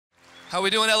How we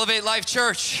doing, Elevate Life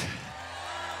Church?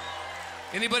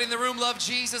 Anybody in the room love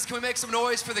Jesus? Can we make some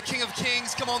noise for the King of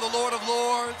Kings? Come on, the Lord of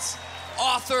Lords,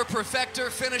 author, perfecter,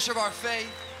 finisher of our faith.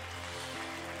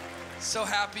 So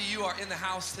happy you are in the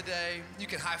house today. You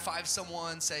can high five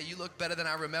someone, say, you look better than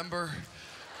I remember.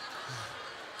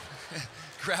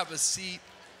 Grab a seat.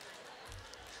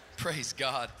 Praise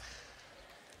God.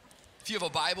 If you have a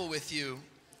Bible with you,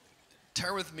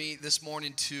 turn with me this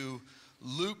morning to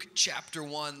Luke chapter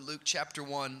 1. Luke chapter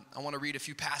 1. I want to read a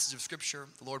few passages of scripture.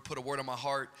 The Lord put a word on my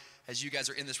heart as you guys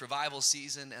are in this revival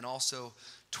season and also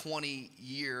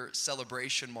 20-year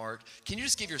celebration mark. Can you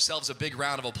just give yourselves a big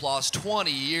round of applause?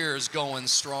 20 years going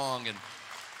strong. And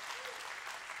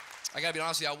I gotta be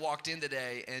honest with you, I walked in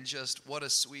today and just what a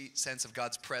sweet sense of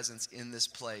God's presence in this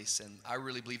place. And I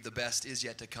really believe the best is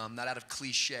yet to come, not out of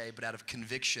cliche, but out of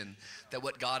conviction that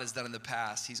what God has done in the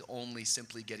past, He's only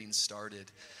simply getting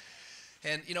started.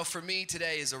 And you know, for me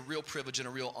today is a real privilege and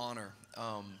a real honor.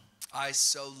 I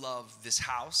so love this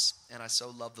house, and I so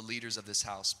love the leaders of this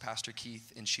house. Pastor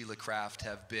Keith and Sheila Kraft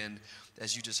have been,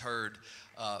 as you just heard,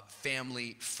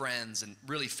 family, friends, and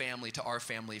really family to our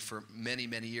family for many,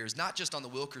 many years. Not just on the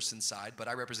WIlkerson side, but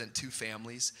I represent two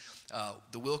families.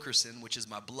 The WIlkerson, which is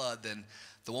my blood, then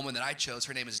the woman that I chose,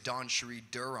 her name is Dawn Cherie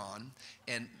Duron.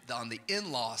 And on the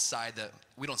in-law side,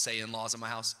 we don't say in-laws in my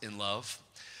house, in love.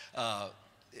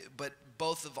 But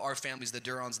both of our families, the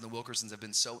Durons and the WIlkersons, have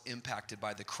been so impacted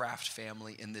by the Kraft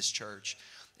family in this church.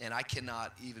 And I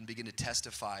cannot even begin to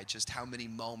testify just how many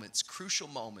moments, crucial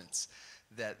moments,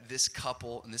 that this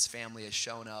couple and this family has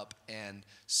shown up and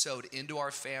sowed into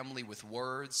our family with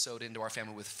words, sowed into our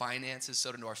family with finances,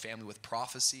 sowed into our family with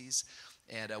prophecies.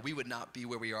 And we would not be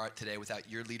where we are today without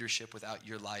your leadership, without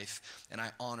your life. And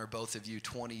I honor both of you,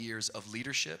 20 years of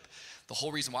leadership. The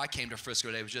whole reason why I came to Frisco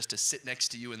today was just to sit next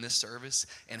to you in this service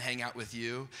and hang out with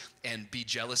you and be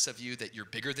jealous of you that you're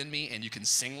bigger than me and you can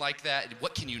sing like that.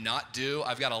 What can you not do?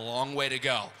 I've got a long way to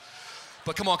go.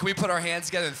 But come on, can we put our hands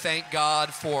together and thank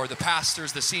God for the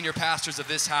pastors, the senior pastors of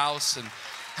this house, and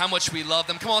how much we love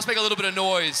them. Come on, let's make a little bit of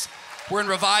noise. We're in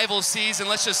revival season.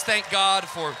 Let's just thank God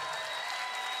for...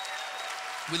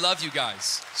 We love you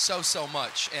guys so, so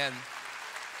much. And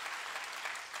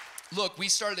look, we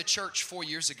started a church 4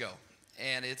 years ago,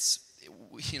 and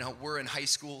we're in high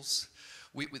schools.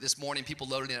 This morning, people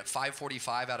loaded in at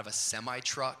 5:45 out of a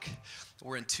semi-truck.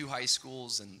 We're in 2 high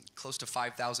schools and close to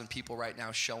 5,000 people right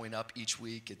now showing up each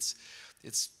week.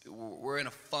 We're in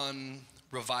a fun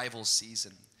revival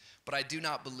season. But I do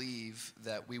not believe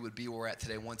that we would be where we're at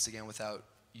today once again without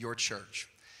your church.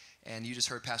 And you just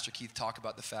heard Pastor Keith talk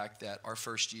about the fact that our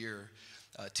first year,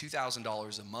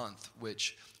 $2,000 a month,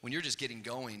 which when you're just getting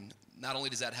going, not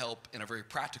only does that help in a very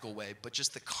practical way, but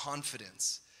just the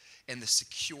confidence and the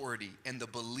security and the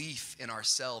belief in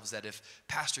ourselves that if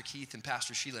Pastor Keith and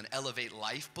Pastor Sheila and Elevate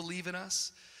Life believe in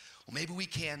us, well, maybe we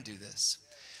can do this.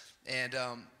 And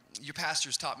your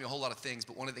pastor's taught me a whole lot of things,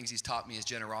 but one of the things he's taught me is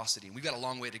generosity. And we've got a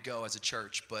long way to go as a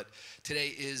church, but today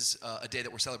is a day that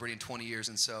we're celebrating 20 years.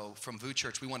 And so from VU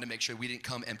Church, we wanted to make sure we didn't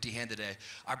come empty-handed today.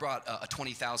 I brought a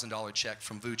 $20,000 check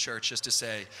from VU Church just to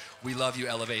say, we love you,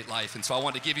 Elevate Life. And so I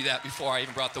wanted to give you that before I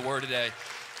even brought the word today.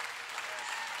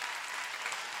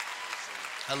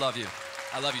 I love you.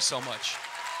 I love you so much.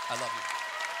 I love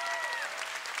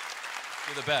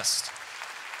you. You're the best.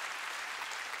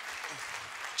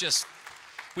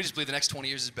 We just believe the next 20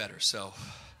 years is better. So, in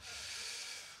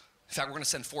fact, we're going to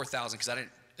send 4,000 because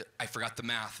I forgot the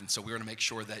math, and so we're going to make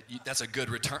sure that that's a good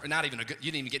return. Not even you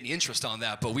didn't even get any interest on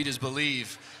that, but we just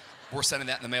believe we're sending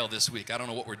that in the mail this week. I don't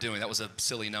know what we're doing. That was a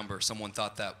silly number. Someone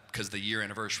thought that because of the year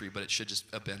anniversary, but it should just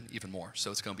have been even more. So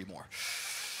it's going to be more.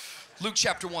 Luke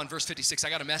chapter 1, verse 56. I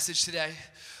got a message today.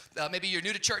 Maybe you're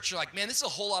new to church. You're like, man, this is a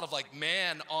whole lot of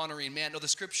man honoring man. No, the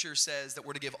scripture says that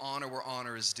we're to give honor where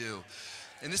honor is due.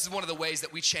 And this is one of the ways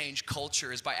that we change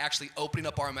culture is by actually opening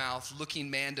up our mouth,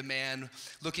 looking man to man,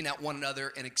 looking at one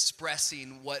another and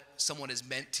expressing what someone has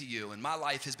meant to you. And my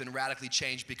life has been radically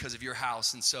changed because of your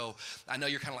house. And so I know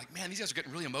you're kind of like, man, these guys are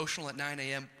getting really emotional at 9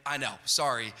 a.m. I know,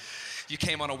 sorry. You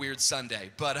came on a weird Sunday.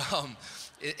 But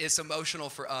it's emotional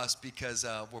for us because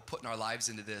we're putting our lives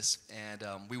into this. And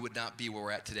we would not be where we're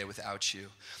at today without you.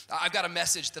 I've got a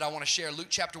message that I want to share. Luke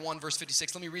chapter 1, verse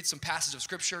 56. Let me read some passages of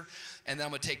scripture. And then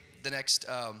I'm going to take the next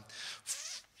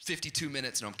 52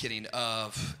 minutes, no, I'm kidding,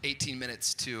 18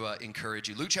 minutes to encourage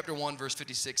you. Luke chapter 1, verse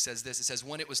 56 says this. It says,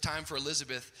 when it was time for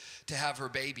Elizabeth to have her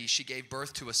baby, she gave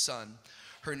birth to a son.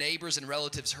 Her neighbors and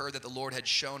relatives heard that the Lord had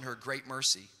shown her great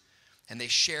mercy, and they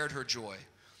shared her joy.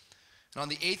 And on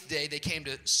the 8th day, they came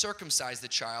to circumcise the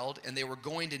child, and they were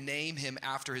going to name him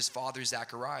after his father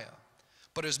Zechariah.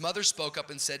 But his mother spoke up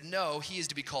and said, no, he is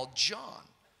to be called John.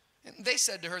 And they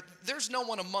said to her, there's no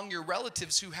one among your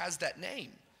relatives who has that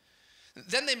name.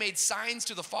 Then they made signs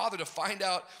to the father to find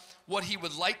out what he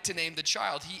would like to name the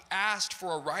child. He asked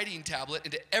for a writing tablet,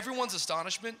 and to everyone's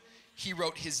astonishment, he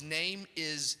wrote, his name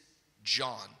is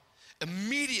John.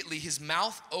 Immediately his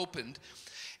mouth opened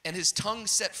and his tongue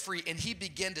set free, and he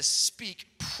began to speak,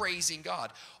 praising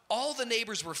God. All the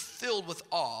neighbors were filled with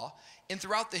awe, and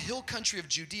throughout the hill country of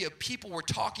Judea, people were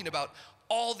talking about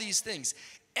all these things.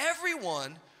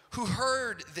 Everyone who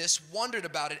heard this wondered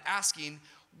about it, asking,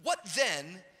 what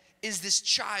then is this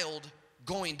child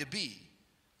going to be?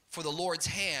 For the Lord's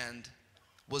hand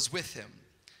was with him.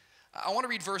 I want to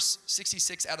read verse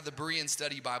 66 out of the Berean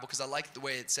Study Bible because I like the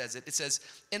way it says it. It says,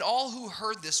 and all who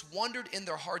heard this wondered in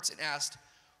their hearts and asked,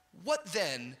 what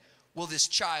then will this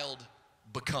child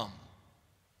become?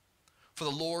 For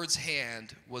the Lord's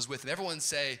hand was with him. Everyone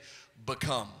say,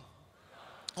 become.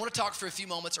 I want to talk for a few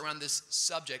moments around this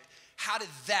subject. How did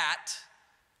that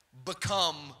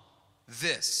become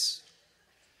this?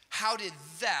 How did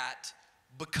that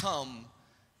become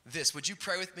this? Would you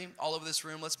pray with me all over this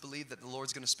room? Let's believe that the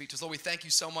Lord's going to speak to us. Lord, we thank you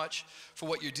so much for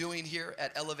what you're doing here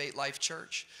at Elevate Life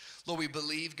Church. Lord, we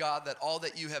believe, God, that all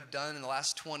that you have done in the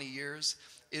last 20 years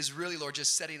is really, Lord,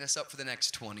 just setting us up for the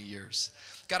next 20 years.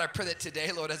 God, I pray that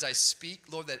today, Lord, as I speak,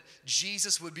 Lord, that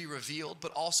Jesus would be revealed,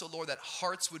 but also, Lord, that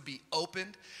hearts would be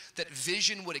opened, that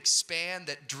vision would expand,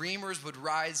 that dreamers would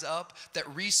rise up,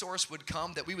 that resource would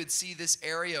come, that we would see this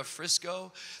area of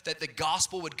Frisco, that the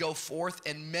gospel would go forth,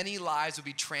 and many lives would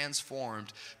be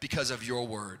transformed because of your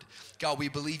word. God, we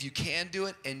believe you can do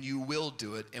it, and you will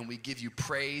do it, and we give you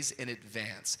praise in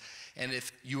advance. And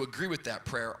if you agree with that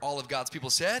prayer, all of God's people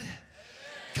said,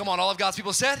 come on, all of God's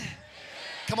people said? Amen.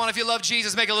 Come on, if you love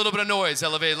Jesus, make a little bit of noise.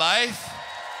 Elevate Life.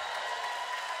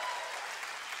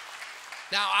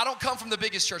 Now, I don't come from the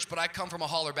biggest church, but I come from a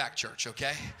holler back church,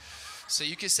 okay? So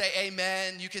you can say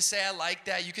amen. You can say I like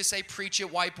that. You can say preach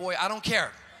it, white boy. I don't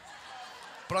care.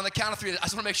 But on the count of three, I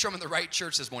just want to make sure I'm in the right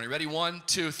church this morning. Ready? 1,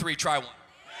 2, 3, try one.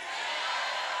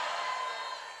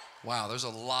 Wow, there's a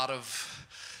lot of,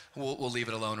 we'll leave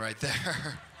it alone right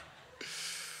there.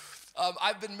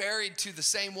 I've been married to the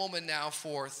same woman now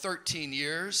for 13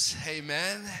 years,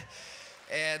 amen.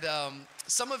 And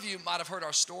some of you might have heard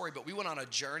our story, but we went on a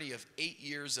journey of 8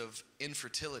 years of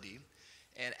infertility.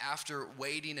 And after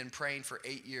waiting and praying for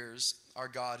 8 years, our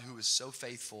God, who is so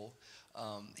faithful,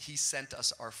 he sent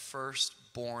us our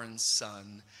firstborn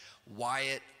son,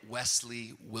 Wyatt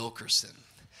Wesley Wilkerson.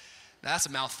 Now that's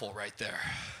a mouthful right there.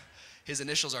 His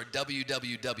initials are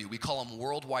WWW. We call him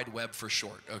World Wide Web for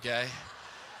short, okay?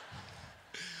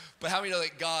 But how many know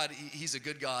that God, he's a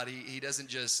good God. He doesn't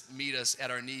just meet us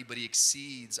at our need, but he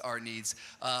exceeds our needs.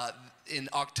 In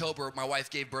October, my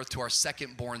wife gave birth to our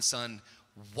second-born son,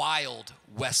 Wild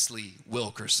Wesley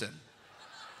Wilkerson.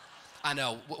 I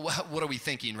know, what are we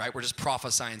thinking, right? We're just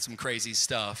prophesying some crazy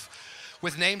stuff.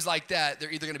 With names like that,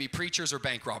 they're either going to be preachers or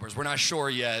bank robbers. We're not sure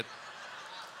yet.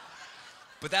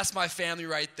 But that's my family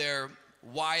right there,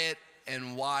 Wyatt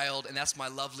and Wild, and that's my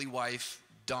lovely wife,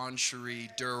 Dawn Cherie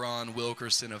Duron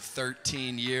Wilkerson of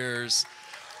 13 years.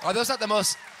 Are those not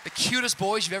the cutest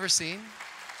boys you've ever seen?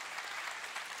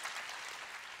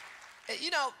 You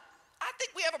know, I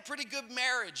think we have a pretty good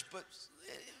marriage, but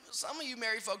some of you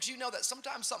married folks, you know that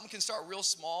sometimes something can start real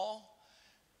small,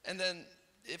 and then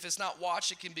if it's not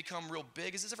watched, it can become real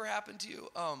big. Has this ever happened to you?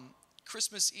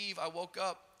 Christmas Eve, I woke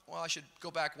up, well, I should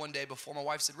go back one day before. My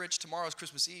wife said, Rich, tomorrow's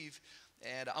Christmas Eve,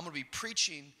 and I'm going to be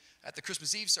preaching at the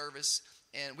Christmas Eve service,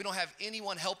 and we don't have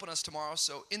anyone helping us tomorrow,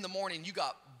 so in the morning, you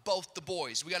got both the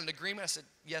boys. We got an agreement? I said,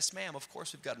 yes, ma'am, of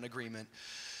course we've got an agreement.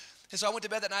 And so I went to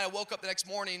bed that night. I woke up the next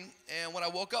morning, and when I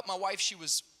woke up, my wife, she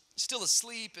was still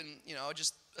asleep, and, you know,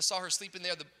 I saw her sleeping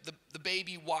there. The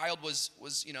baby, Wild,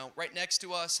 was you know, right next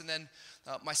to us, and then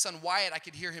my son, Wyatt, I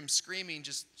could hear him screaming,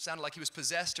 just sounded like he was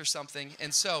possessed or something,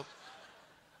 and so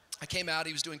I came out.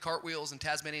 He was doing cartwheels and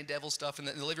Tasmanian devil stuff in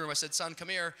the living room. I said, son, come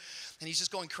here, and he's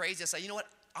just going crazy. I said, you know what?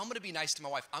 I'm going to be nice to my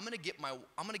wife. I'm going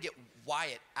to get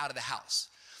Wyatt out of the house.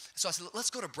 So I said, let's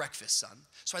go to breakfast, son.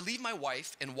 So I leave my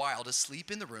wife and Wild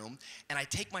asleep in the room, and I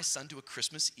take my son to a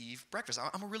Christmas Eve breakfast.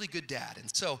 I'm a really good dad.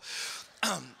 And so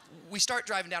we start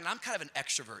driving down, and I'm kind of an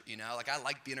extrovert, you know. Like, I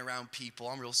like being around people.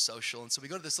 I'm real social. And so we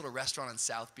go to this little restaurant on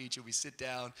South Beach, and we sit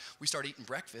down. We start eating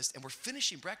breakfast, and we're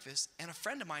finishing breakfast, and a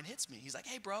friend of mine hits me. He's like,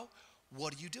 hey, bro,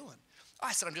 what are you doing?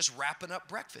 I said, I'm just wrapping up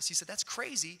breakfast. He said, that's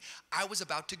crazy. I was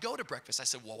about to go to breakfast. I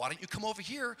said, well, why don't you come over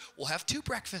here? We'll have 2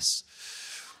 breakfasts.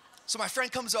 So my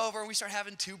friend comes over and we start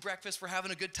having 2 breakfasts. We're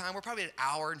having a good time. We're probably an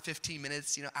hour and 15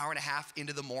 minutes, hour and a half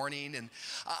into the morning. And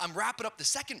I'm wrapping up the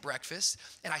second breakfast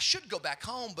and I should go back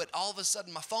home, but all of a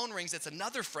sudden my phone rings. It's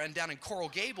another friend down in Coral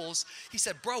Gables. He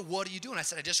said, bro, what are you doing? I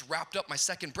said, I just wrapped up my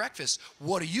second breakfast.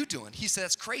 What are you doing? He said,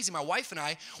 that's crazy. My wife and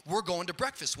I, we're going to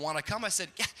breakfast. Want to come? I said,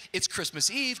 yeah, it's Christmas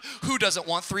Eve. Who doesn't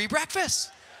want 3 breakfasts?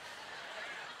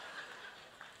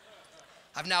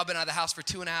 I've now been out of the house for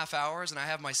 2.5 hours, and I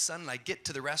have my son, and I get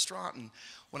to the restaurant, and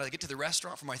when I get to the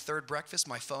restaurant for my third breakfast,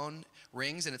 my phone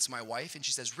rings, and it's my wife, and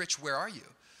she says, Rich, where are you?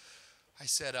 I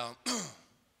said,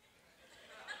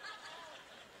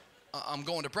 I'm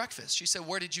going to breakfast. She said,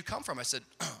 where did you come from? I said,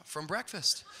 from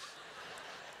breakfast.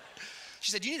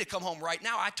 She said, you need to come home right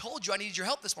now. I told you I needed your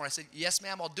help this morning. I said, yes,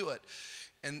 ma'am, I'll do it.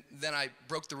 And then I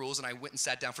broke the rules, and I went and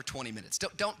sat down for 20 minutes.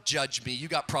 Don't judge me. You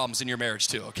got problems in your marriage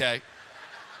too, okay?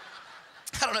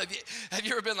 I don't know, have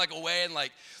you ever been like away and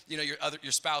like,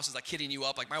 your spouse is like hitting you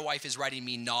up? Like my wife is writing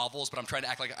me novels, but I'm trying to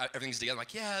act like everything's together. I'm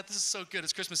like, yeah, this is so good.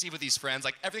 It's Christmas Eve with these friends.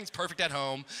 Like everything's perfect at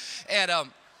home. And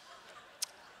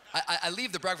I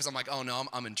leave the breakfast. I'm like, oh no,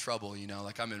 I'm in trouble,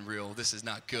 like this is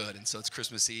not good. And so it's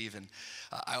Christmas Eve and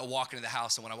I walk into the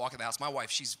house. And when I walk into the house, my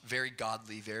wife, she's very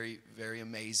godly, very, very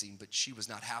amazing, but she was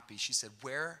not happy. She said,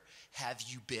 where have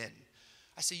you been?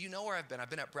 I said, you know where I've been. I've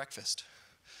been at breakfast.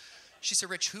 She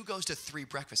said, Rich, who goes to 3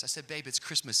 breakfasts? I said, babe, it's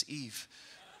Christmas Eve.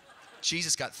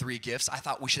 Jesus got 3 gifts. I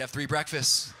thought we should have 3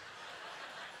 breakfasts.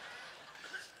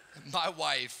 My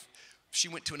wife, she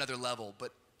went to another level,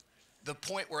 but the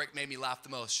point where it made me laugh the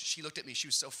most, she looked at me, she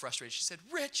was so frustrated. She said,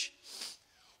 Rich,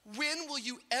 when will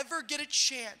you ever get a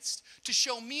chance to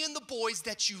show me and the boys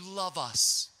that you love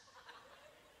us?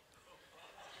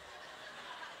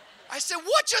 I said,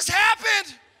 what just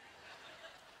happened?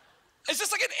 Is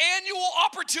this like an annual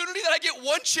opportunity that I get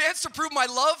one chance to prove my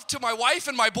love to my wife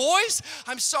and my boys?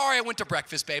 I'm sorry I went to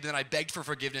breakfast, babe, and then I begged for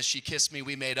forgiveness. She kissed me,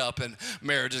 we made up, and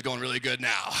marriage is going really good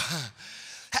now.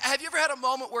 Have you ever had a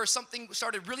moment where something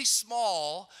started really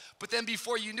small, but then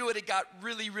before you knew it, it got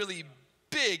really, really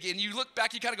big, and you look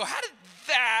back, you kind of go, how did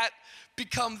that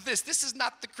become this? This is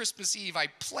not the Christmas Eve I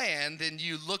planned, and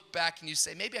you look back and you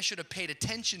say, maybe I should have paid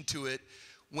attention to it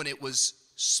when it was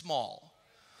small.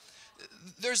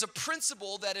 There's a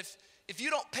principle that if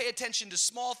you don't pay attention to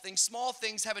small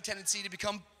things have a tendency to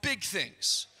become big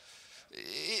things.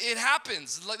 It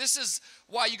happens. Like this is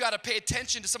why you got to pay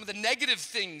attention to some of the negative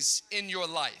things in your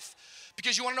life.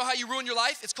 Because you want to know how you ruin your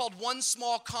life? It's called one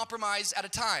small compromise at a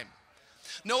time.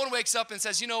 No one wakes up and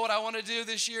says, you know what I want to do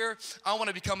this year? I want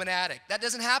to become an addict. That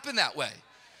doesn't happen that way.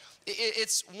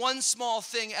 It's one small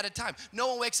thing at a time. No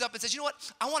one wakes up and says, you know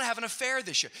what? I want to have an affair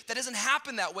this year. That doesn't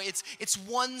happen that way. It's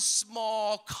one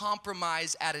small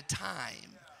compromise at a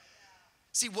time.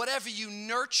 See, whatever you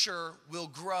nurture will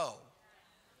grow.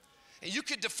 And you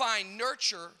could define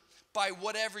nurture by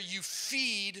whatever you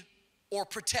feed or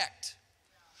protect.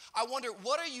 I wonder,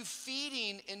 what are you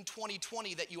feeding in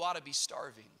 2020 that you ought to be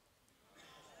starving?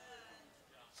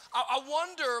 I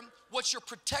wonder what you're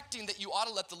protecting that you ought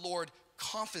to let the Lord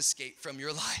confiscate from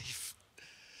your life.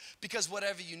 Because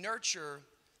whatever you nurture,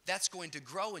 that's going to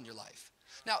grow in your life.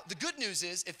 Now, the good news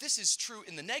is, if this is true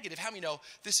in the negative, how many know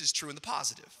this is true in the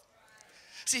positive?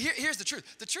 See, here's the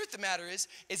truth. The truth of the matter is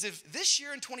if this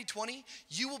year in 2020,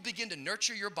 you will begin to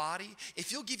nurture your body,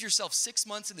 if you'll give yourself 6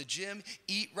 months in the gym,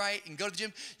 eat right, and go to the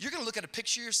gym, you're going to look at a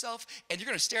picture of yourself, and you're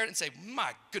going to stare at it and say,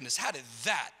 my goodness, how did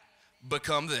that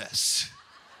become this?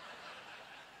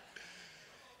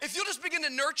 If you'll just begin to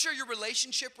nurture your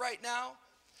relationship right now,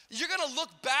 you're gonna look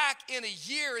back in a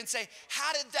year and say,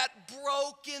 how did that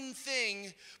broken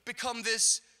thing become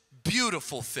this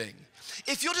beautiful thing?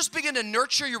 If you'll just begin to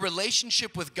nurture your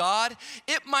relationship with God,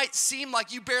 it might seem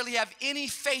like you barely have any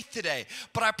faith today,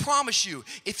 but I promise you,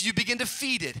 if you begin to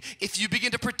feed it, if you begin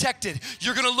to protect it,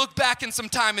 you're gonna look back in some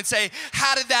time and say,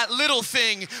 how did that little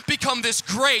thing become this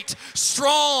great,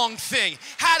 strong thing?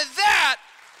 How did that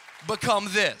become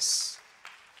this?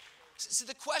 See,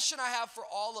 the question I have for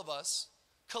all of us,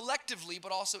 collectively,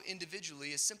 but also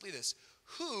individually, is simply this.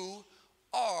 Who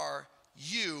are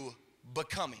you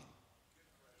becoming?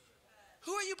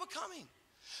 Who are you becoming?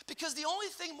 Because the only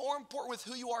thing more important with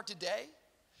who you are today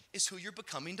is who you're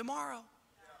becoming tomorrow.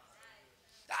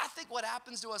 I think what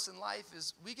happens to us in life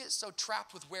is we get so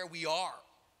trapped with where we are.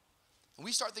 And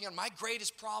we start thinking, my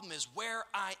greatest problem is where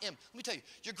I am. Let me tell you,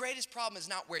 your greatest problem is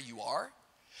not where you are.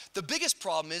 The biggest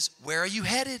problem is, where are you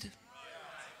headed?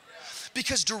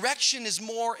 Because direction is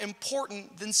more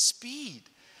important than speed.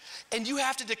 And you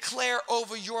have to declare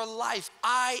over your life,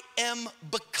 I am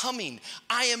becoming.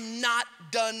 I am not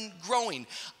done growing.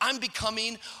 I'm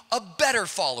becoming a better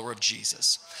follower of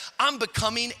Jesus. I'm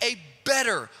becoming a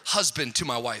better husband to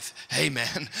my wife.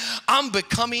 Amen. I'm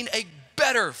becoming a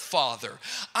better father.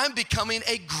 I'm becoming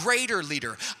a greater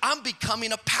leader. I'm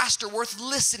becoming a pastor worth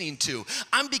listening to.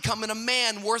 I'm becoming a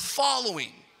man worth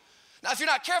following. Now, if you're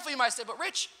not careful, you might say, but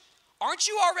Rich, aren't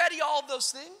you already all of those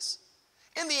things?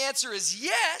 And the answer is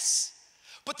yes,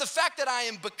 but the fact that I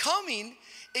am becoming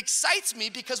excites me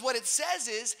because what it says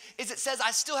is it says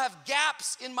I still have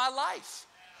gaps in my life.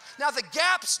 Now, the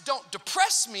gaps don't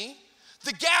depress me,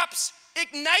 the gaps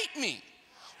ignite me.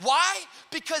 Why?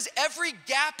 Because every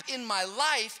gap in my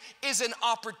life is an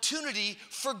opportunity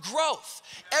for growth.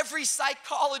 Every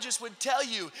psychologist would tell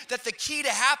you that the key to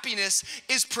happiness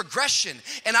is progression.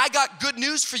 And I got good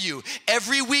news for you.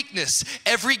 Every weakness,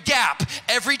 every gap,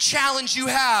 every challenge you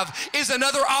have is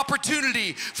another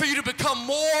opportunity for you to become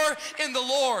more in the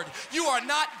Lord. You are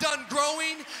not done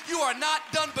growing. You are not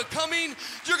done becoming.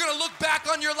 You're going to look back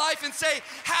on your life and say,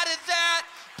 how did that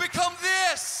become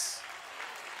this?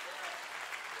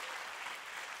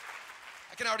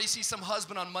 I can already see some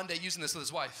husband on Monday using this with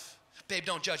his wife. Babe,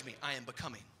 don't judge me. I am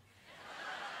becoming.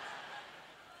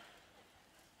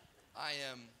 I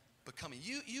am becoming.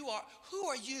 Who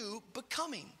are you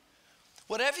becoming?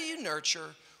 Whatever you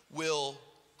nurture will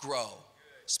grow.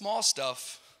 Small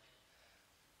stuff,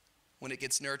 when it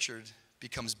gets nurtured,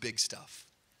 becomes big stuff.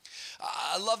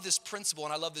 I love this principle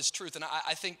and I love this truth. And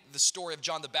I think the story of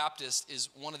John the Baptist is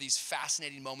one of these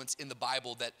fascinating moments in the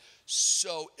Bible that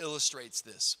so illustrates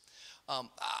this.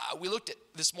 We looked at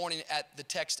this morning at the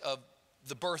text of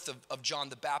the birth of John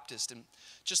the Baptist. And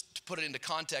just to put it into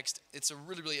context, it's a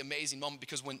really, really amazing moment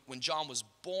because when John was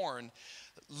born,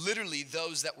 literally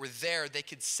those that were there, they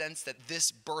could sense that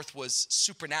this birth was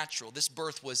supernatural. This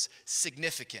birth was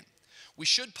significant. We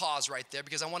should pause right there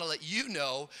because I want to let you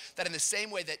know that in the same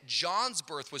way that John's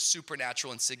birth was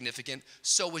supernatural and significant,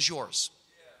 so was yours.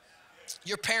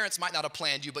 Your parents might not have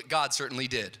planned you, but God certainly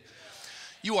did.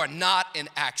 You are not an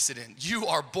accident. You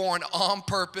are born on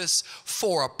purpose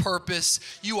for a purpose.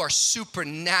 You are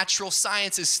supernatural.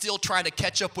 Science is still trying to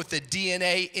catch up with the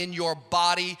DNA in your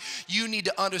body. You need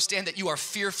to understand that you are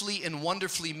fearfully and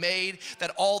wonderfully made,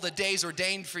 that all the days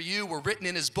ordained for you were written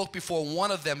in his book before one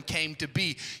of them came to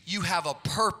be. You have a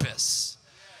purpose.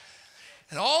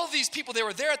 And all of these people, they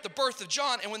were there at the birth of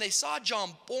John, and when they saw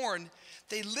John born,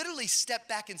 they literally stepped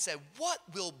back and said, what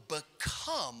will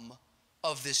become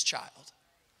of this child?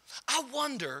 I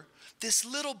wonder, this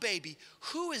little baby,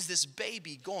 who is this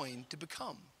baby going to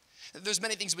become? There's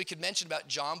many things we could mention about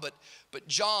John, but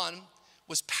John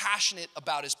was passionate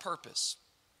about his purpose.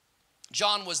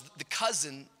 John was the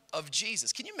cousin of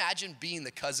Jesus. Can you imagine being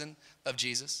the cousin of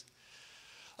Jesus?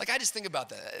 Like, I just think about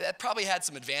that. That probably had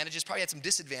some advantages, probably had some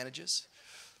disadvantages.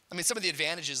 I mean, some of the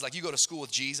advantages, like you go to school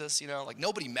with Jesus, you know, like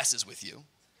nobody messes with you.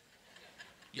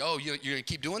 Yo, you're gonna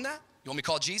keep doing that? You want me to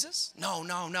call Jesus? No. You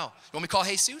want me to call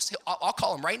Jesus? I'll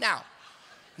call him right now.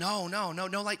 No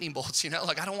lightning bolts, you know?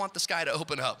 Like, I don't want the sky to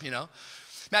open up, you know?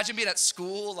 Imagine being at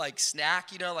school, like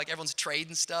snack, you know, like everyone's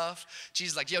trading stuff.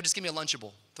 Jesus is like, yo, just give me a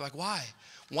Lunchable. They're like, why?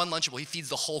 One Lunchable, he feeds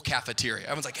the whole cafeteria.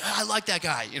 Everyone's like, I like that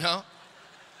guy, you know?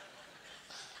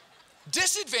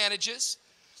 Disadvantages,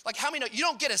 like how many know you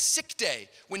don't get a sick day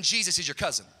when Jesus is your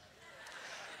cousin?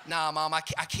 Nah, Mom, I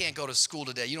can't go to school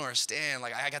today. You don't understand.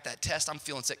 Like, I got that test. I'm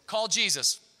feeling sick. Call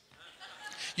Jesus.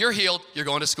 You're healed. You're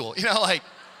going to school. You know, like,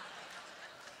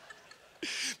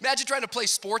 imagine trying to play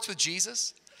sports with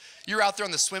Jesus. You're out there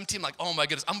on the swim team like, oh, my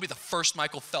goodness, I'm going to be the first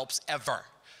Michael Phelps ever.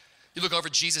 You look over,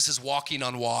 Jesus is walking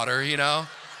on water, you know.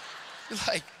 You're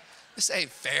like, this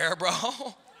ain't fair, bro.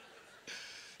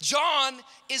 John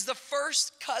is the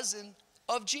first cousin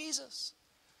of Jesus.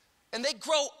 And they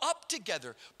grow up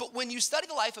together. But when you study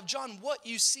the life of John, what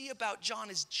you see about John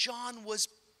is John was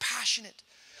passionate.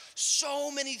 So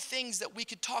many things that we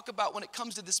could talk about when it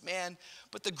comes to this man.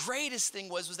 But the greatest thing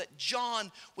was that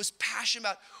John was passionate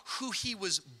about who he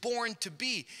was born to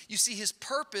be. You see, his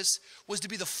purpose was to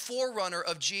be the forerunner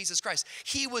of Jesus Christ.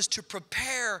 He was to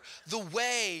prepare the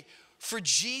way for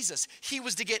Jesus. He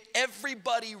was to get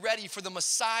everybody ready for the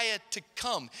Messiah to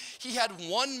come. He had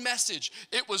one message.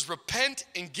 It was repent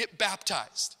and get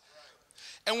baptized.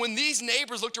 And when these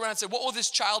neighbors looked around and said, what will this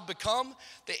child become?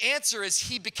 The answer is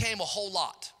he became a whole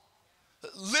lot.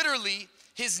 Literally,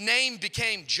 his name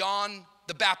became John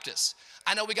the Baptist.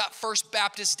 I know we got First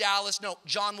Baptist Dallas. No,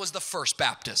 John was the First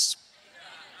Baptist.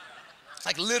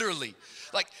 Like literally,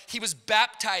 like he was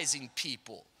baptizing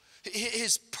people.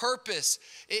 His purpose,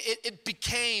 it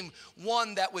became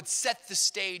one that would set the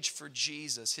stage for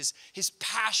Jesus. His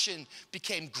passion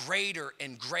became greater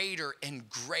and greater and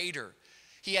greater.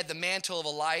 He had the mantle of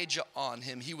Elijah on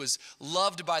him. He was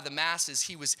loved by the masses.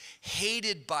 He was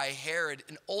hated by Herod.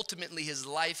 And ultimately, his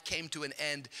life came to an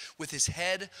end with his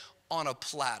head on a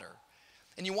platter.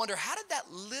 And you wonder, how did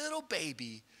that little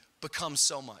baby become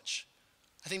so much?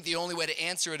 I think the only way to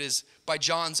answer it is by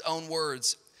John's own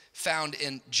words found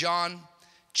in John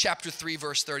chapter 3,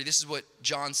 verse 30. This is what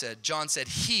John said. John said,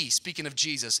 he, speaking of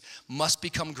Jesus, must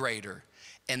become greater,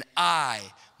 and I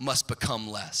must become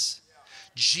less.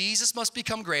 Jesus must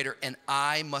become greater and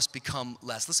I must become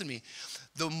less. Listen to me.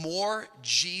 The more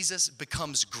Jesus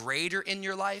becomes greater in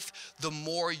your life, the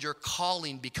more your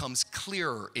calling becomes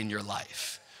clearer in your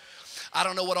life. I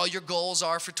don't know what all your goals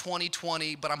are for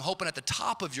 2020, but I'm hoping at the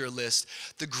top of your list,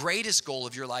 the greatest goal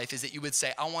of your life is that you would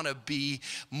say, I want to be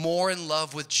more in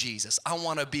love with Jesus. I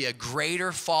want to be a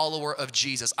greater follower of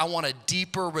Jesus. I want a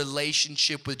deeper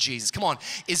relationship with Jesus. Come on,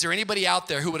 is there anybody out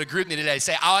there who would agree with me today?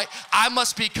 Say, I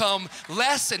must become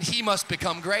less and he must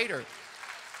become greater.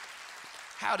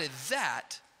 How did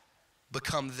that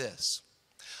become this?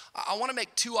 I want to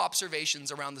make two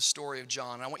observations around the story of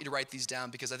John. I want you to write these down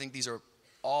because I think these are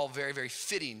all very, very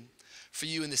fitting for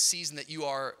you in the season that you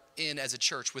are in as a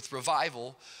church with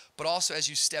revival, but also as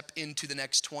you step into the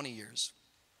next 20 years.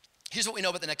 Here's what we know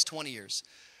about the next 20 years.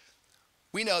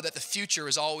 We know that the future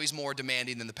is always more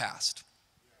demanding than the past.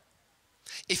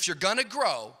 If you're gonna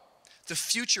grow, the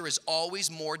future is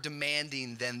always more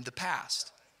demanding than the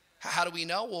past. How do we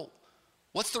know? Well,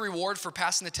 what's the reward for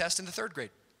passing the test in the third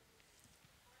grade?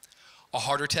 A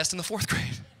harder test in the fourth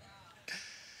grade.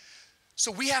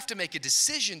 So we have to make a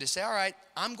decision to say, all right,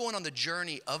 I'm going on the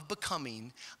journey of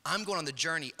becoming. I'm going on the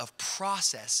journey of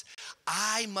process.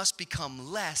 I must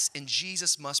become less and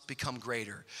Jesus must become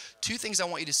greater. Two things I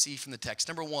want you to see from the text.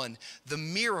 Number one, the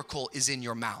miracle is in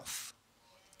your mouth.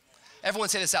 Everyone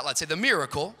say this out loud. Say, the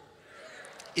miracle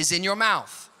is in your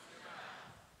mouth.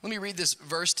 Let me read this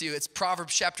verse to you. It's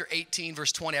Proverbs chapter 18,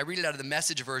 verse 20. I read it out of the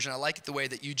Message version. I like it the way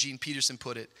that Eugene Peterson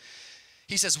put it.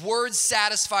 He says, words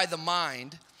satisfy the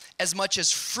mind as much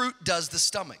as fruit does the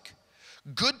stomach.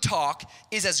 Good talk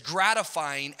is as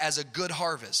gratifying as a good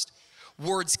harvest.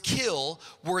 Words kill,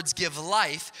 words give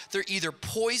life. They're either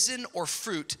poison or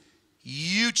fruit.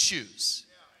 You choose.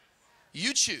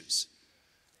 You choose.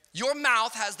 Your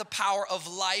mouth has the power of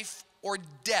life or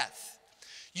death.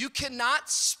 You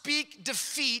cannot speak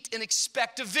defeat and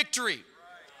expect a victory.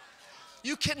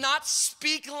 You cannot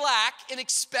speak lack and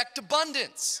expect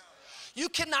abundance. You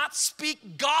cannot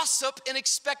speak gossip and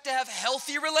expect to have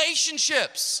healthy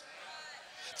relationships.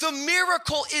 The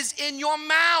miracle is in your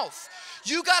mouth.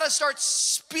 You got to start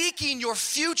speaking your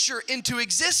future into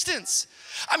existence.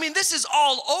 I mean, this is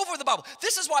all over the Bible.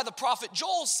 This is why the prophet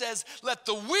Joel says, let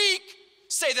the weak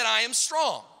say that I am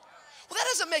strong. Well, that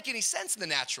doesn't make any sense in the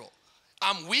natural.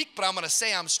 I'm weak, but I'm gonna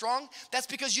say I'm strong. That's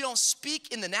because you don't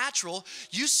speak in the natural,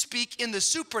 you speak in the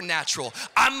supernatural.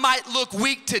 I might look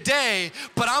weak today,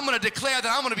 but I'm gonna declare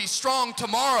that I'm gonna be strong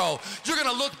tomorrow. You're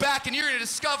gonna look back and you're gonna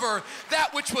discover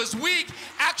that which was weak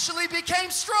actually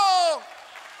became strong.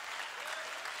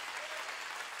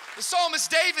 The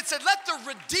psalmist David said, let the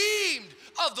redeemed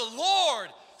of the Lord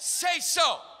say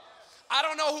so. I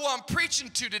don't know who I'm preaching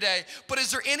to today, but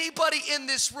is there anybody in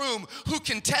this room who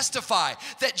can testify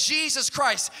that Jesus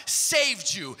Christ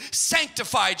saved you,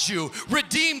 sanctified you,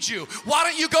 redeemed you? Why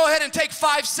don't you go ahead and take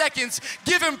 5 seconds,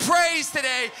 give him praise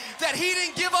today that he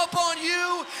didn't give up on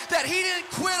you, that he didn't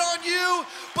quit on you,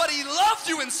 but he loved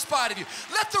you in spite of you.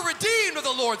 Let the redeemed of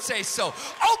the Lord say so.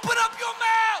 Open up your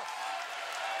mouth.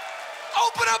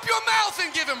 Open up your mouth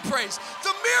and give him praise.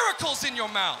 The miracle's in your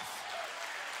mouth.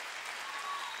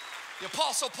 The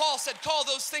Apostle Paul said, call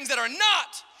those things that are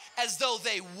not as though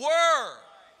they were.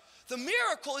 The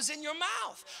miracle is in your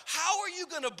mouth. How are you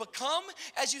going to become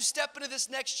as you step into this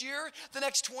next year, the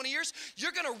next 20 years?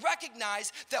 You're going to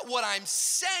recognize that what I'm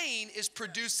saying is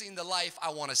producing the life I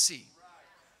want to see.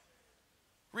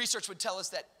 Research would tell us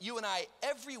that you and I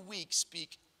every week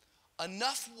speak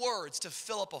enough words to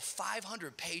fill up a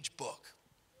 500-page book.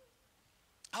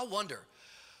 I wonder,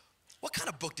 what kind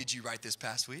of book did you write this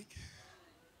past week?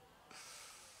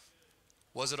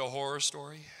 Was it a horror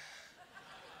story?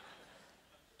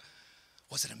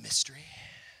 Was it a mystery?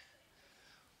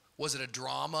 Was it a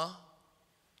drama?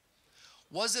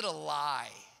 Was it a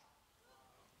lie?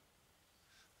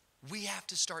 We have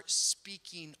to start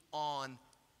speaking on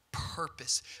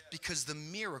purpose because the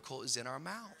miracle is in our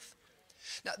mouth.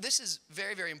 Now, this is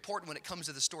very, very important when it comes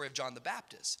to the story of John the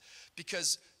Baptist,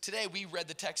 because today we read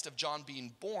the text of John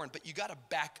being born, but you got to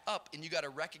back up and you got to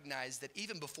recognize that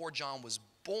even before John was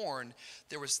born,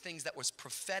 there was things that was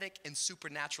prophetic and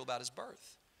supernatural about his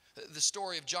birth. The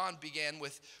story of John began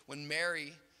with when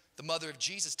Mary, the mother of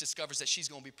Jesus, discovers that she's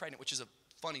going to be pregnant, which is a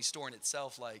funny story in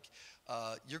itself. Like,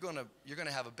 you're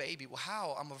gonna have a baby. Well,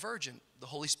 how? I'm a virgin. The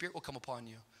Holy Spirit will come upon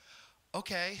you.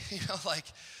 Okay,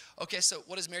 okay, so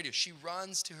what does Mary do? She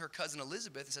runs to her cousin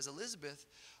Elizabeth and says, Elizabeth,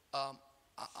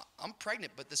 I'm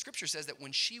pregnant. But the scripture says that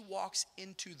when she walks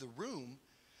into the room,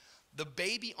 the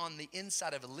baby on the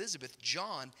inside of Elizabeth,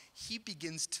 John, he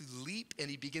begins to leap and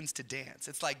he begins to dance.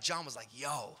 It's like John was like,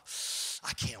 yo,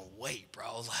 I can't wait,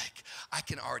 bro. Like, I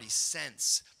can already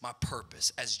sense my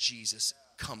purpose as Jesus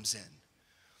comes in.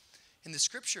 And the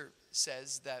scripture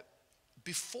says that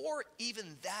before even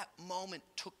that moment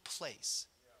took place,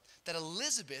 that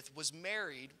Elizabeth was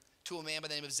married to a man by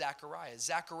the name of Zechariah.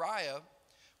 Zechariah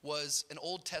was an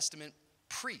Old Testament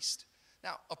priest.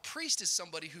 Now, a priest is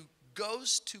somebody who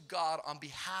goes to God on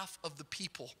behalf of the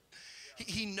people.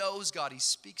 He knows God. He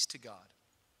speaks to God.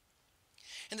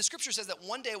 And the scripture says that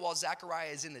one day while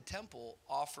Zechariah is in the temple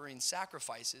offering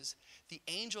sacrifices, the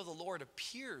angel of the Lord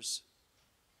appears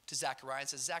to Zechariah and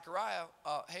says, Zechariah,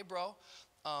 hey, bro,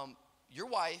 your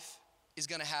wife is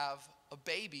going to have a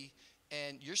baby,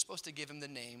 and you're supposed to give him the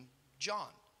name John.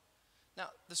 Now,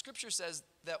 the scripture says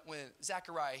that when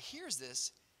Zechariah hears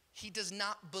this, he does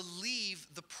not believe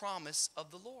the promise of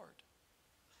the Lord.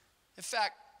 In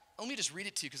fact, let me just read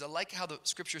it to you because I like how the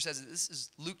scripture says it. This is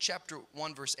Luke chapter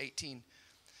 1, verse 18.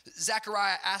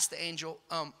 Zechariah asked the angel,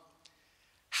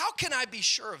 how can I be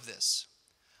sure of this?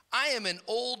 I am an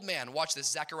old man. Watch this.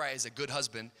 Zechariah is a good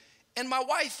husband, and my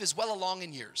wife is well along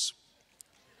in years.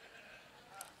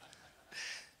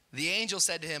 The angel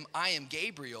said to him, I am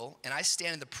Gabriel, and I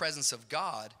stand in the presence of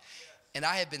God, and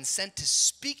I have been sent to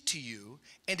speak to you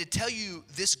and to tell you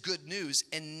this good news,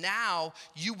 and now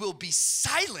you will be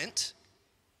silent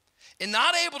and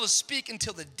not able to speak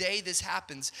until the day this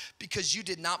happens, because you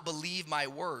did not believe my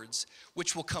words,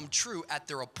 which will come true at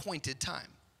their appointed time.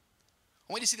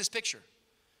 I want you to see this picture.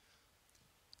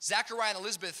 Zechariah and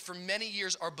Elizabeth, for many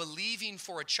years, are believing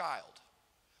for a child.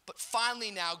 But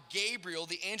finally now, Gabriel,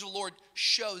 the angel of the Lord,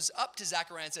 shows up to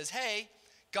Zechariah and says, hey,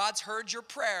 God's heard your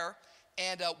prayer,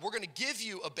 and we're going to give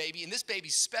you a baby, and this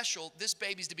baby's special. This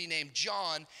baby's to be named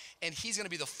John, and he's going to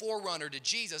be the forerunner to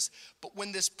Jesus. But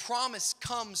when this promise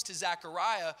comes to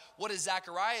Zechariah, what does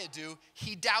Zechariah do?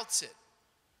 He doubts it.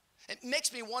 It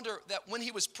makes me wonder that when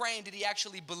he was praying, did he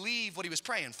actually believe what he was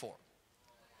praying for?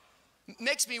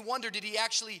 Makes me wonder, did he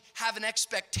actually have an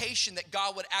expectation that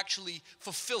God would actually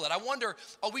fulfill it? I wonder,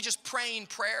 are we just praying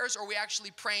prayers, or are we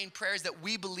actually praying prayers that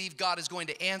we believe God is going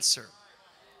to answer?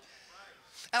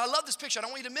 And I love this picture. I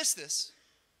don't want you to miss this.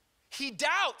 He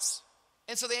doubts.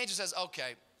 And so the angel says,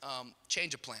 okay,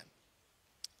 change of plan.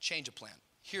 Change of plan.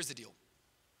 Here's the deal.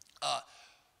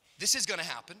 This is going to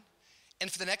happen.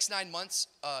 And for the next 9 months,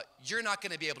 you're not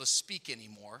going to be able to speak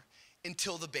anymore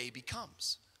until the baby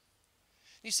comes.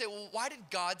 And you say, well, why did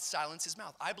God silence his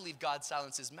mouth? I believe God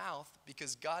silenced his mouth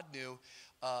because God knew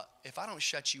if I don't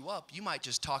shut you up, you might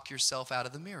just talk yourself out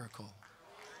of the miracle.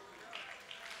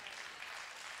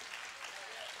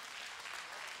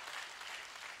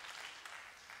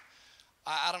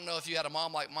 I don't know if you had a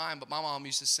mom like mine, but my mom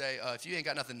used to say, if you ain't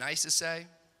got nothing nice to say,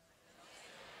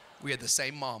 we had the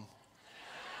same mom.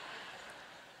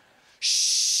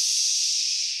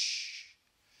 Shh.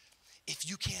 If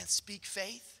you can't speak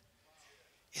faith,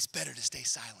 it's better to stay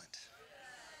silent.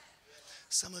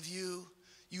 Some of you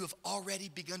have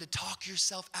already begun to talk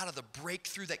yourself out of the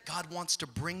breakthrough that God wants to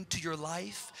bring to your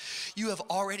life. You have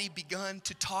already begun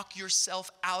to talk yourself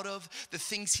out of the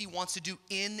things he wants to do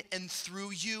in and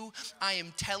through you. I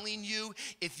am telling you,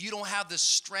 if you don't have the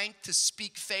strength to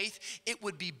speak faith, it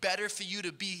would be better for you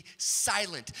to be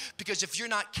silent. Because if you're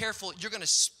not careful, you're going to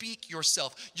speak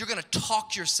yourself. You're going to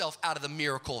talk yourself out of the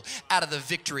miracle, out of the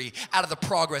victory, out of the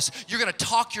progress. You're going to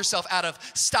talk yourself out of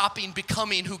stopping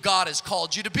becoming who God has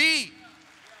called you to be.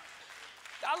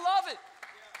 I love it.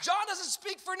 John doesn't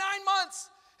speak for 9 months.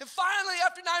 And finally,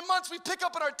 after 9 months, we pick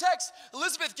up in our text,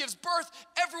 Elizabeth gives birth.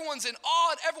 Everyone's in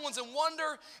awe and everyone's in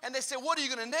wonder. And they say, what are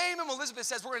you going to name him? Elizabeth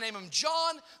says, we're going to name him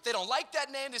John. They don't like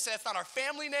that name. They say, that's not our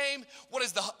family name. What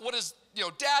does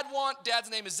dad want? Dad's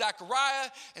name is Zechariah,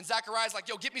 and Zechariah's like,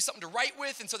 yo, get me something to write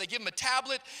with, and so they give him a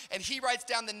tablet, and he writes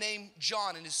down the name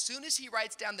John, and as soon as he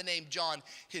writes down the name John,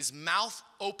 his mouth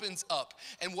opens up,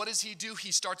 and what does he do?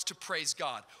 He starts to praise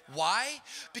God. Why?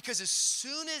 Because as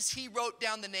soon as he wrote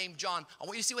down the name John, I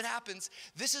want you to see what happens.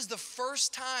 This is the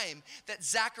first time that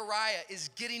Zechariah is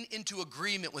getting into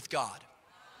agreement with God.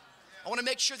 I want to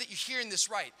make sure that you're hearing this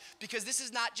right, because this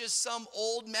is not just some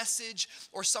old message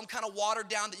or some kind of watered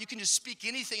down that you can just speak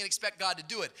anything and expect God to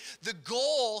do it. The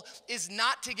goal is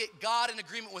not to get God in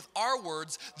agreement with our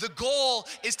words. The goal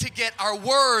is to get our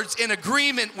words in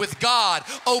agreement with God.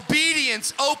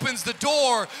 Obedience opens the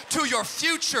door to your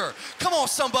future. Come on,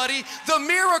 somebody. The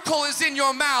miracle is in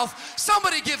your mouth.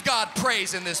 Somebody give God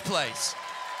praise in this place.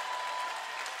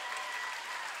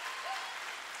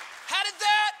 How did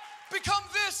that become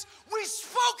this? We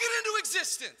spoke it into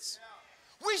existence.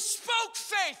 We spoke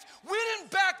faith. We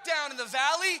didn't back down in the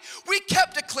valley. We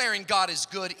kept declaring God is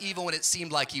good even when it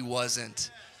seemed like he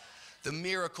wasn't. The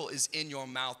miracle is in your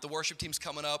mouth. The worship team's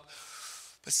coming up.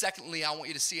 But secondly, I want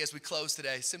you to see as we close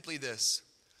today, simply this.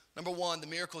 Number one, the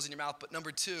miracle is in your mouth. But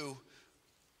number two,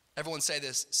 everyone say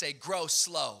this. Say, grow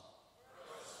slow.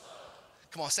 Grow slow.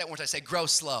 Come on, say it one more time. Say, grow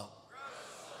slow. Grow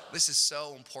slow. This is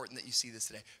so important that you see this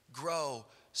today. Grow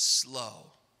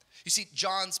slow. You see,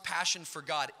 John's passion for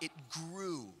God, it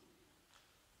grew.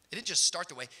 It didn't just start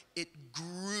the way, it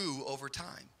grew over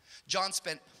time. John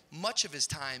spent much of his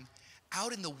time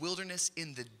out in the wilderness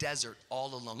in the desert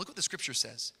all alone. Look what the scripture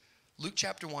says. Luke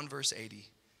chapter 1, verse 80.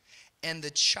 And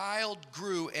the child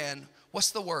grew and,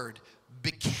 what's the word?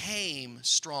 Became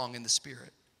strong in the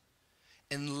spirit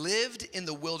and lived in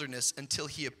the wilderness until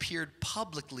he appeared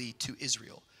publicly to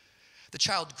Israel. The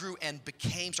child grew and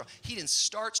became strong. He didn't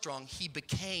start strong, he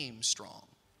became strong.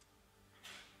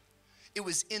 It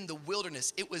was in the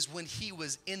wilderness. It was when he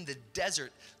was in the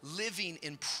desert, living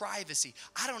in privacy.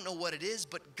 I don't know what it is,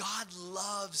 but God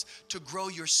loves to grow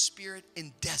your spirit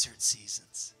in desert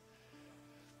seasons.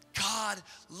 God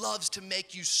loves to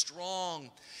make you strong.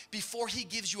 Before he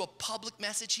gives you a public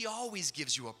message, he always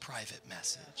gives you a private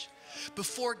message.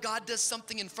 Before God does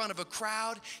something in front of a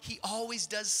crowd, he always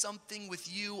does something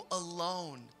with you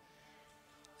alone.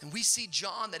 And we see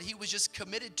John that he was just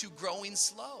committed to growing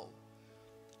slow.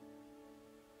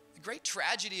 The great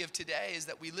tragedy of today is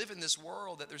that we live in this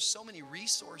world that there's so many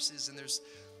resources and there's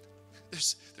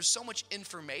so much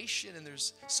information and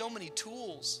there's so many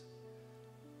tools.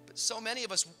 But so many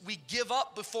of us, we give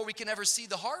up before we can ever see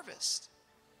the harvest.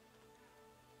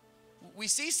 We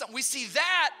see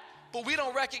that, but we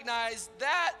don't recognize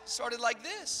that started like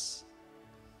this.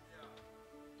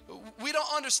 We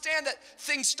don't understand that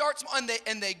things start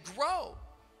and they grow.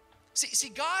 See,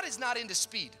 God is not into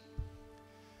speed.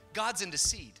 God's into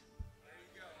seed.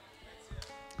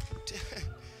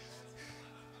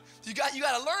 You got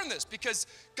to learn this, because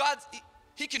God,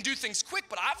 he can do things quick,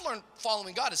 but I've learned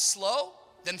following God is slow,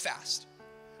 then fast,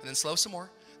 and then slow some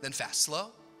more, then fast,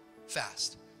 slow,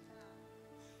 fast.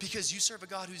 Because you serve a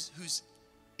God who's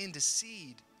into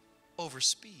seed over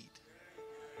speed.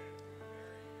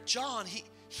 John,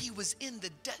 he was in the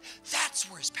that's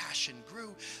where his passion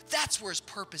grew. That's where his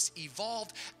purpose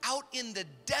evolved. Out in the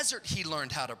desert, he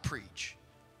learned how to preach.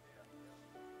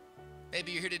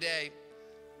 Maybe you're here today,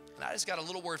 and I just got a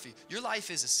little word for you. Your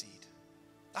life is a seed.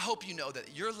 I hope you know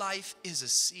that your life is a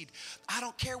seed. I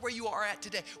don't care where you are at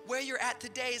today. Where you're at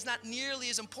today is not nearly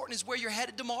as important as where you're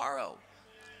headed tomorrow.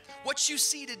 What you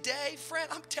see today, friend,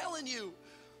 I'm telling you,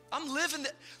 I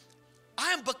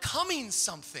am becoming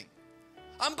something.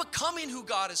 I'm becoming who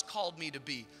God has called me to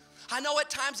be. I know at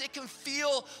times it can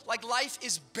feel like life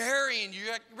is burying you.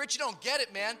 You're like, Rich, you don't get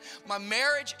it, man. My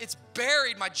marriage, it's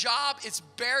buried. My job, it's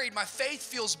buried. My faith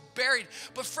feels buried.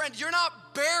 But friend, you're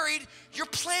not buried, you're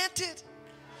planted.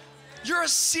 You're a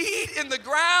seed in the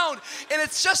ground, and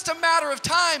it's just a matter of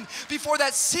time before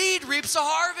that seed reaps a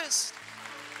harvest.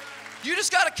 You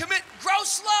just got to commit, grow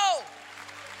slow.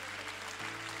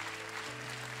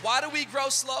 Why do we grow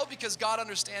slow? Because God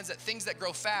understands that things that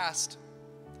grow fast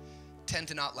tend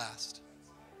to not last.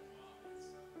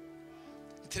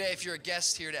 Today, if you're a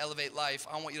guest here to Elevate Life,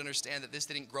 I want you to understand that this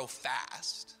didn't grow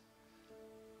fast.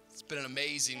 It's been an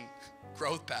amazing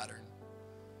growth pattern.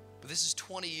 But this is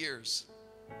 20 years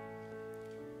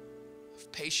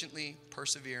of patiently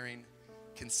persevering,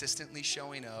 consistently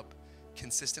showing up,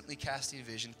 consistently casting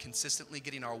vision, consistently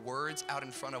getting our words out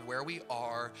in front of where we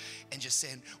are, and just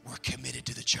saying, we're committed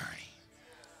to the journey.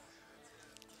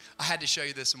 I had to show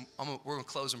you this, and we're going to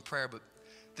close in prayer, but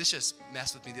this just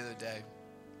messed with me the other day.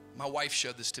 My wife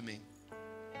showed this to me.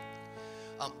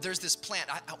 There's this plant.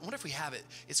 I wonder if we have it.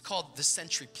 It's called the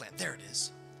century plant. There it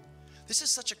is. This is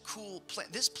such a cool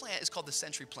plant. This plant is called the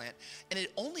century plant, and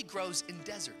it only grows in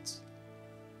deserts.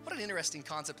 What an interesting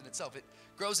concept in itself. It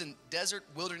grows in desert,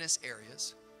 wilderness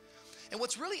areas. And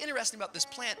what's really interesting about this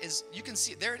plant is you can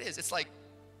see it. There it is. It's like,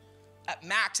 at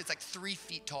max, it's like 3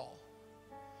 feet tall.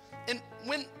 And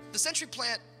when the century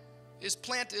plant is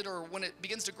planted or when it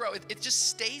begins to grow, it just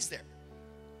stays there.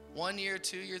 1 year,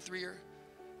 2 year, 3 year,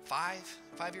 5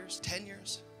 years, 10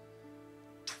 years,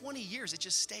 20 years, it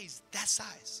just stays that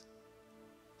size.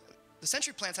 The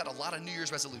century plants had a lot of New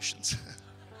Year's resolutions.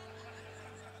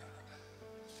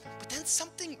 But then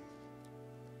something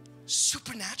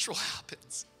supernatural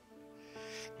happens.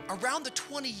 Around the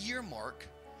 20-year mark,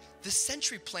 the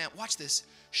century plant, watch this,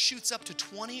 shoots up to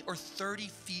 20 or 30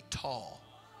 feet tall.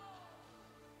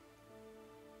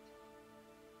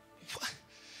 What?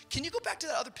 Can you go back to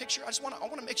that other picture? I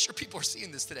want to make sure people are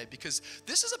seeing this today, because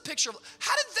this is a picture of,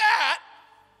 how did that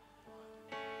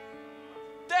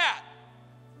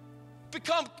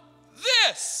become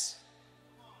this?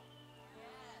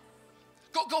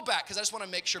 Go back, because I just want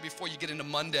to make sure before you get into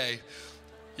Monday,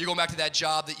 you're going back to that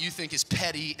job that you think is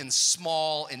petty and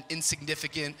small and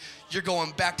insignificant. You're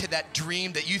going back to that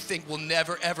dream that you think will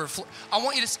never, ever I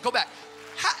want you to go back.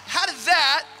 How did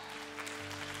that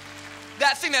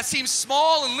thing that seems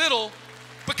small and little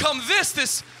become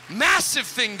this massive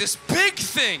thing, this big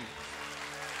thing?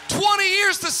 20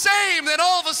 years the same, then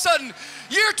all of a sudden,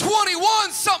 year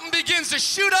 21, something begins to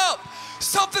shoot up.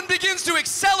 Something begins to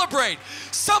accelerate.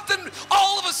 Something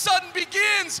all of a sudden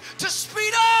begins to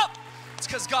speed up. It's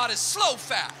because God is slow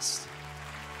fast.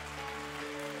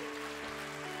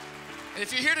 And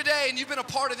if you're here today and you've been a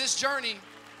part of this journey,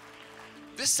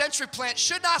 this century plant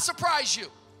should not surprise you.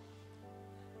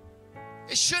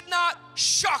 It should not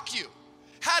shock you.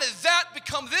 How did that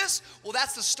become this? Well,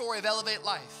 that's the story of Elevate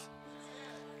Life.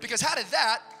 Because how did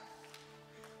that?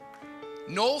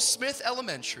 Noel Smith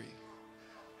Elementary,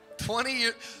 20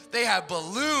 years, they have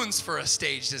balloons for a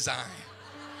stage design.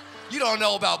 You don't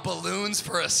know about balloons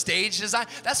for a stage design?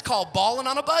 That's called balling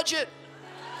on a budget.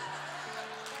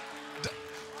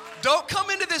 Don't come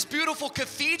into this beautiful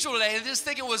cathedral today and just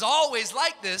think it was always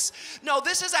like this. No,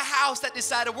 this is a house that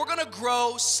decided we're gonna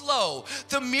grow slow.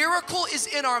 The miracle is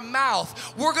in our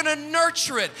mouth. We're gonna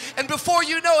nurture it. And before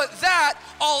you know it, that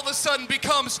all of a sudden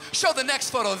becomes, show the next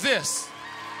photo, this.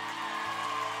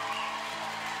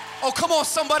 Oh, come on,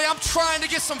 somebody. I'm trying to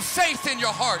get some faith in your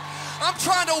heart. I'm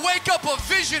trying to wake up a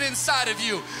vision inside of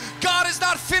you. God is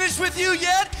not finished with you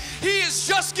yet. He is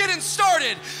just getting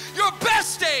started. Your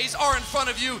best days are in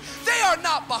front of you. They are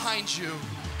not behind you.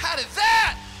 How did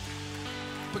that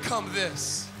become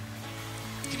this?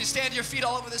 Can you stand to your feet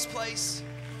all over this place?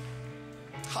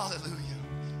 Hallelujah.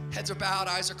 Heads are bowed,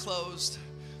 eyes are closed.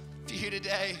 If you're here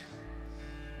today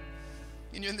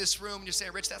and you're in this room and you're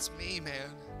saying, Rich, that's me, man.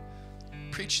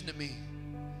 Preaching to me.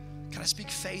 Can I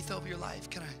speak faith over your life?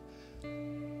 Can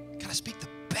I speak the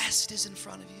best is in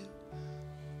front of you?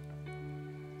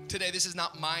 Today, this is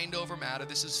not mind over matter.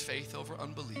 This is faith over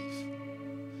unbelief.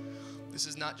 This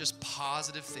is not just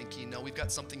positive thinking. No, we've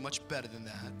got something much better than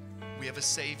that. We have a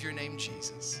Savior named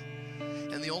Jesus.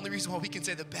 And the only reason why we can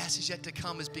say the best is yet to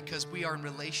come is because we are in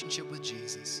relationship with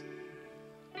Jesus.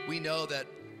 We know that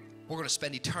we're going to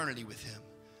spend eternity with Him.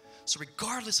 So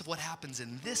regardless of what happens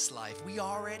in this life, we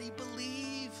already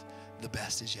believe the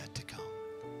best is yet to come.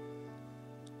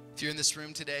 If you're in this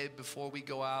room today, before we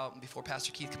go out and before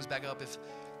Pastor Keith comes back up, if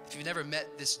you've never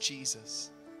met this Jesus,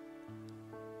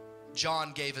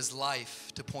 John gave his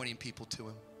life to pointing people to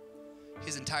Him.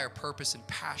 His entire purpose and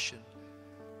passion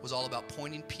was all about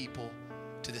pointing people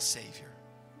to the Savior.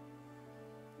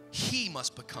 He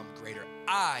must become greater.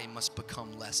 I must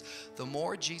become less. The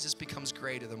more Jesus becomes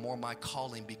greater, the more my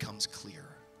calling becomes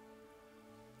clearer.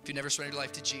 If you never surrendered your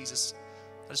life to Jesus,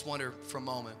 I just wonder for a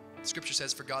moment. Scripture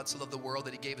says, for God so loved the world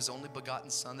that He gave His only begotten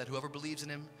Son, that whoever believes in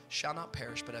Him shall not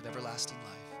perish but have everlasting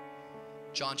life.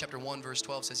 John chapter 1 verse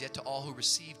 12 says, yet to all who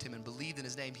received Him and believed in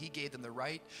His name, He gave them the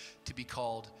right to be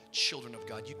called children of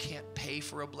God. You can't pay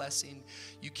for a blessing.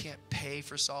 You can't pay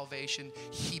for salvation.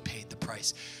 He paid the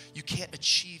price. You can't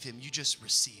achieve Him. You just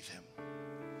receive Him.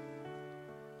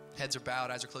 Heads are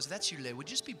bowed, eyes are closed. If that's you today, would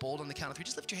you just be bold on the count of three?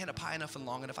 Just lift your hand up high enough and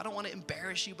long enough. I don't want to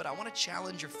embarrass you, but I want to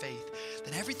challenge your faith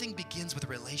that everything begins with a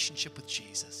relationship with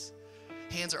Jesus.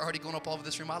 Hands are already going up all over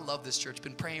this room. I love this church.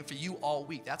 Been praying for you all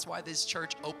week. That's why this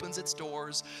church opens its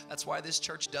doors. That's why this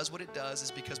church does what it does,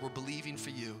 is because we're believing for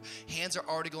you. Hands are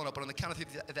already going up. But on the count of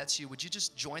three, if that's you, would you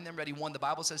just join them? Ready? One, the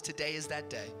Bible says today is that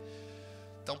day.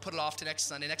 Don't put it off to next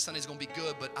Sunday. Next Sunday is going to be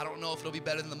good, but I don't know if it'll be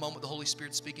better than the moment the Holy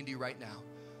Spirit's speaking to you right now.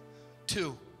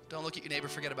 Two, don't look at your neighbor.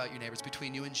 Forget about your neighbor. It's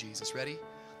between you and Jesus. Ready?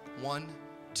 1,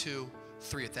 2,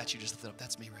 3, if that's you, just lift it up.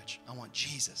 That's me, Rich. I want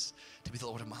Jesus to be the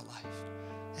Lord of my life.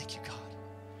 Thank you, God.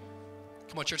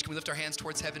 Come on, church, can we lift our hands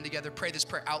towards heaven together? Pray this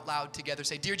prayer out loud together.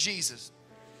 Say, dear Jesus,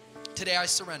 today I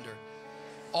surrender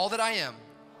all that I am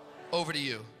over to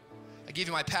you. I give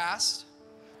you my past.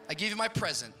 I give you my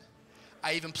present.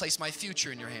 I even place my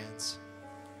future in your hands.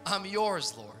 I'm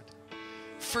yours, Lord.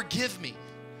 Forgive me.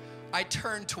 I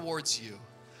turn towards you.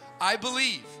 I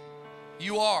believe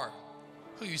you are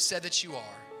who you said that you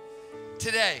are.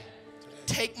 Today,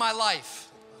 take my life.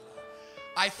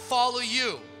 I follow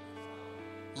you.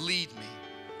 Lead me.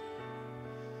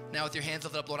 Now with your hands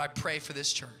lifted up, Lord, I pray for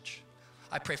this church.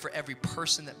 I pray for every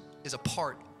person that is a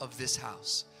part of this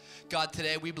house. God,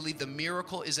 today we believe the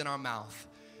miracle is in our mouth.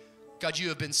 God, you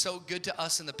have been so good to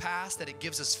us in the past that it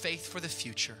gives us faith for the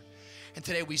future. And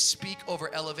today we speak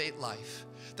over Elevate Life.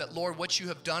 That, Lord, what you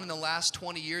have done in the last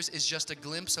 20 years is just a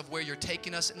glimpse of where you're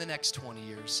taking us in the next 20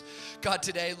 years. God,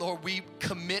 today, Lord, we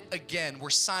commit again.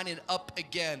 We're signing up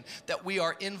again that we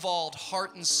are involved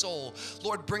heart and soul.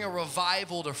 Lord, bring a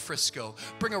revival to Frisco.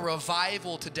 Bring a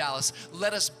revival to Dallas.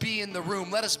 Let us be in the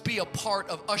room. Let us be a part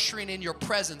of ushering in your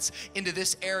presence into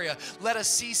this area. Let us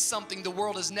see something the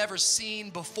world has never seen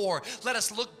before. Let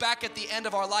us look back at the end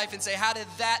of our life and say, how did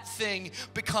that thing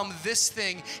become this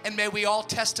thing? And may we all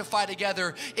testify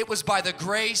together, it was by the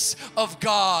grace of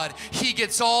God. He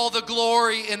gets all the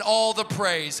glory and all the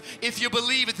praise. If you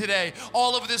believe it today,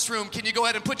 all over this room, can you go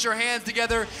ahead and put your hands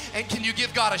together and can you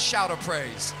give God a shout of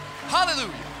praise?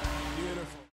 Hallelujah.